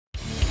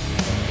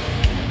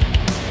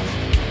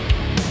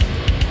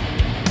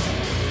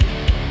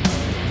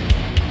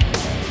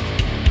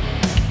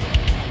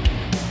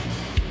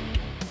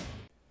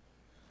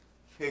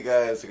Hey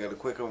guys, I got a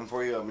quick one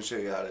for you. I'm going to show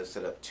you how to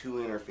set up two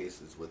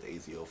interfaces with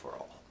AZO for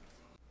all.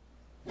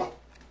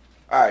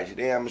 Alright,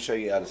 today I'm going to show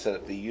you how to set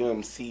up the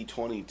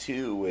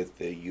UMC22 with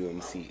the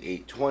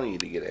UMC1820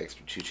 to get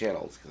extra two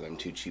channels because I'm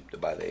too cheap to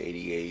buy the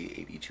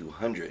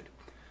 8200.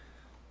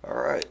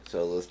 Alright,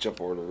 so let's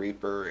jump over to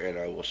Reaper and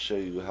I will show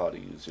you how to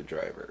use the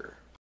driver.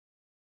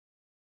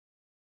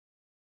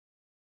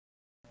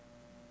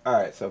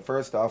 Alright, so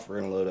first off we're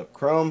going to load up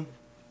Chrome.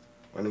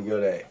 We're going to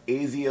go to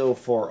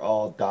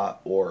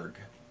azoforall.org.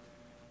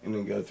 I'm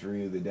going to go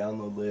through the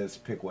download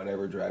list, pick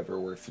whatever driver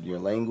works in your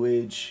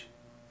language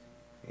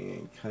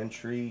and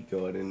country.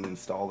 Go ahead and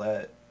install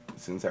that.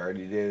 Since I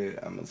already did it,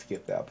 I'm going to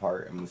skip that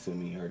part. I'm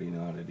assuming you already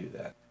know how to do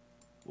that.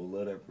 We'll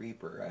load up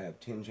Reaper. I have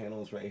 10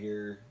 channels right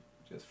here,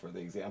 just for the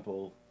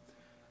example.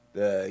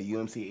 The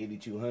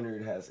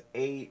UMC8200 has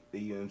 8.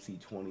 The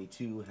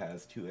UMC22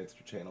 has 2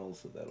 extra channels,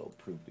 so that'll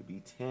prove to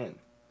be 10.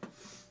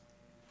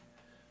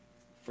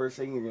 First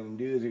thing you're going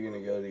to do is you're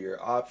going to go to your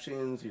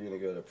options, you're going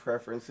to go to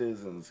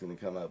preferences, and it's going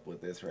to come up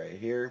with this right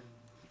here.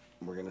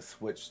 We're going to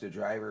switch the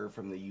driver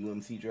from the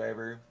UMC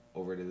driver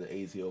over to the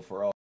AZO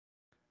for all.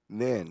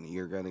 Then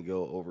you're going to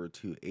go over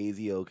to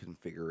AZO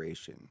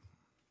configuration.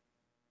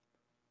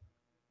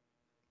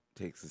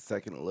 Takes a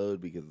second to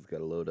load because it's got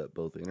to load up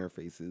both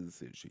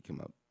interfaces. It should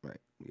come up right.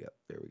 Yep,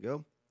 there we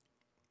go.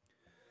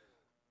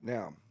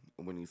 Now,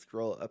 when you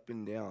scroll up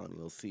and down,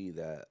 you'll see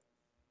that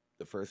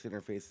the first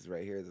interface is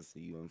right here. This is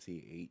the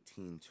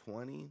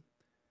UMC1820. If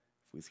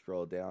we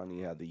scroll down,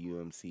 you have the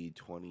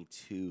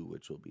UMC22,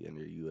 which will be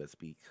under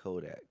USB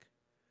codec.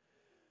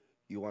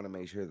 You want to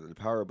make sure that the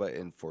power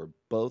button for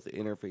both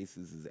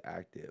interfaces is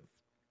active.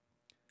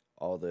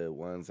 All the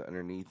ones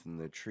underneath in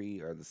the tree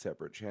are the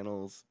separate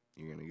channels.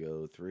 You're going to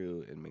go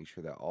through and make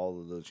sure that all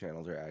of those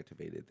channels are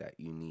activated that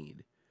you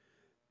need.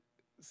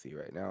 See,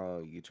 right now,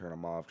 you turn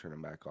them off, turn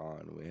them back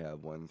on. We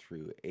have 1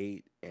 through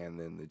 8, and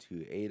then the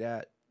 2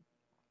 ADAT.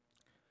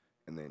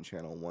 And then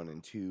channel 1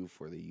 and 2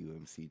 for the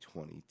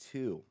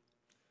UMC22.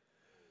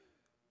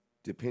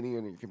 Depending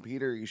on your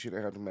computer, you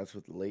shouldn't have to mess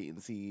with the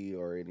latency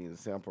or any of the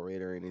sample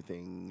rate or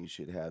anything. You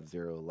should have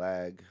 0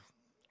 lag.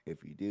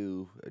 If you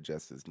do,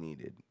 adjust as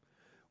needed.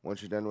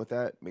 Once you're done with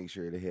that, make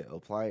sure to hit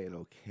apply and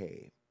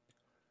OK.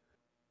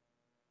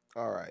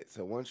 Alright,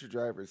 so once your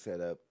driver is set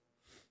up,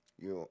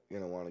 you're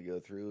going to want to go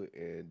through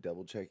and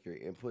double check your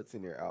inputs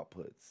and your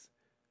outputs.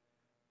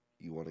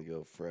 You want to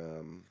go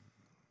from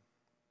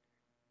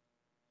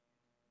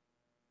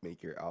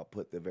make your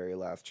output the very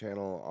last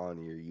channel on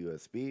your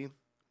USB.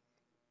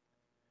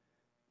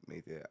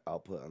 Make the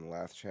output on the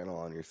last channel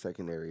on your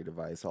secondary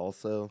device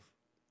also.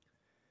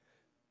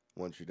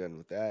 Once you're done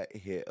with that,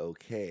 hit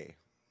OK.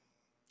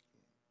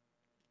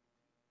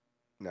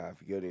 Now,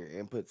 if you go to your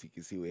inputs, you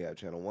can see we have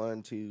channel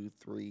 1, 2,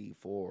 3,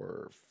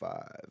 4,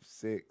 5,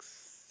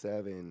 6,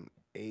 7,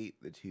 8,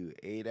 the 2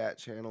 ADAT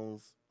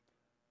channels,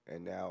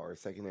 and now our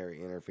secondary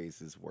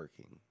interface is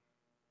working.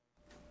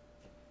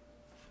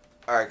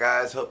 Alright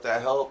guys, hope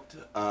that helped.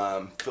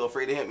 Feel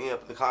free to hit me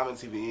up in the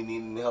comments if you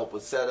need any help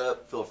with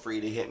setup. Feel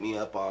free to hit me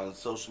up on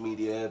social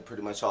media,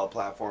 pretty much all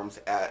platforms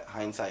at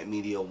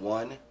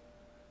HindsightMedia1.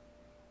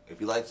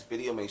 If you like this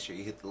video, make sure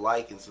you hit the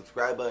like and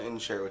subscribe button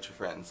and share it with your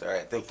friends.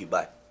 Alright, thank you,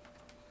 bye.